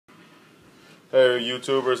Hey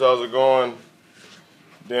YouTubers, how's it going?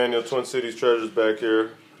 Daniel, Twin Cities Treasures back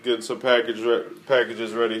here, getting some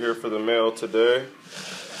packages ready here for the mail today.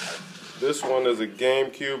 This one is a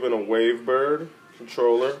GameCube and a Wavebird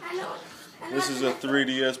controller. This is a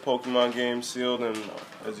 3DS Pokemon game sealed, and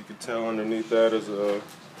as you can tell underneath that is a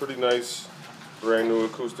pretty nice brand new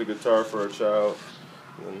acoustic guitar for a child.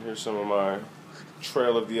 And here's some of my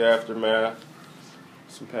Trail of the Aftermath,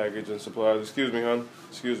 some package and supplies. Excuse me, hon.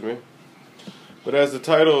 Excuse me. But as the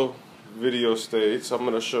title video states, I'm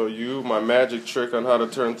going to show you my magic trick on how to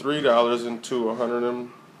turn $3 into $100 and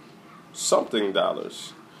something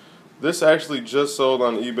dollars. This actually just sold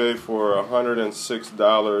on eBay for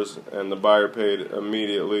 $106, and the buyer paid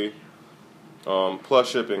immediately, plus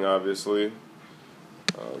shipping, obviously.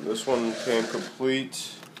 This one came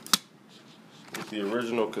complete with the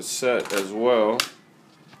original cassette as well.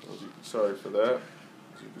 Sorry for that.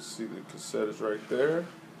 As you can see, the cassette is right there.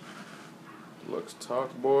 Deluxe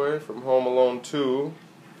Talk Boy from Home Alone 2.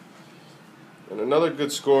 And another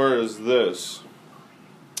good score is this.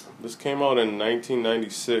 This came out in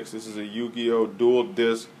 1996. This is a Yu-Gi-Oh! Dual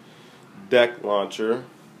Disc deck launcher.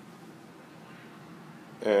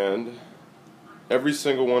 And every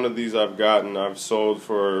single one of these I've gotten, I've sold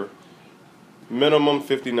for minimum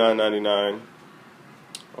 $59.99.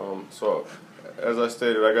 So, as I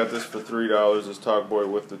stated, I got this for $3, this Talk Boy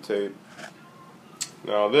with the tape.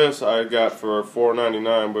 Now this I got for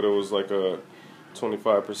 $4.99, but it was like a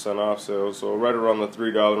 25% off sale, so right around the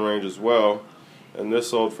 $3 range as well. And this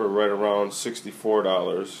sold for right around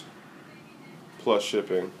 $64 plus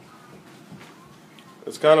shipping.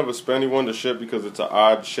 It's kind of a spendy one to ship because it's an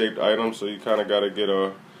odd shaped item, so you kind of got to get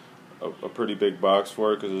a pretty big box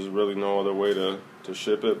for it because there's really no other way to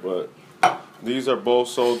ship it. But these are both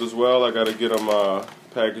sold as well. I got to get them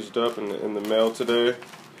packaged up in the mail today.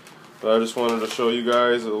 But I just wanted to show you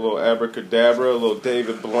guys a little abracadabra, a little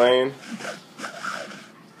David Blaine,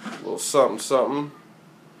 a little something something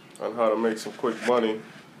on how to make some quick money.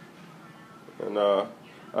 And I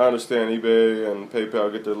understand eBay and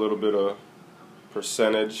PayPal get their little bit of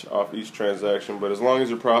percentage off each transaction, but as long as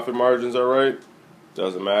your profit margins are right,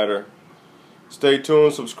 doesn't matter. Stay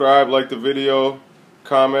tuned, subscribe, like the video,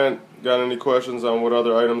 comment. Got any questions on what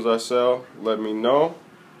other items I sell, let me know,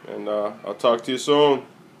 and I'll talk to you soon.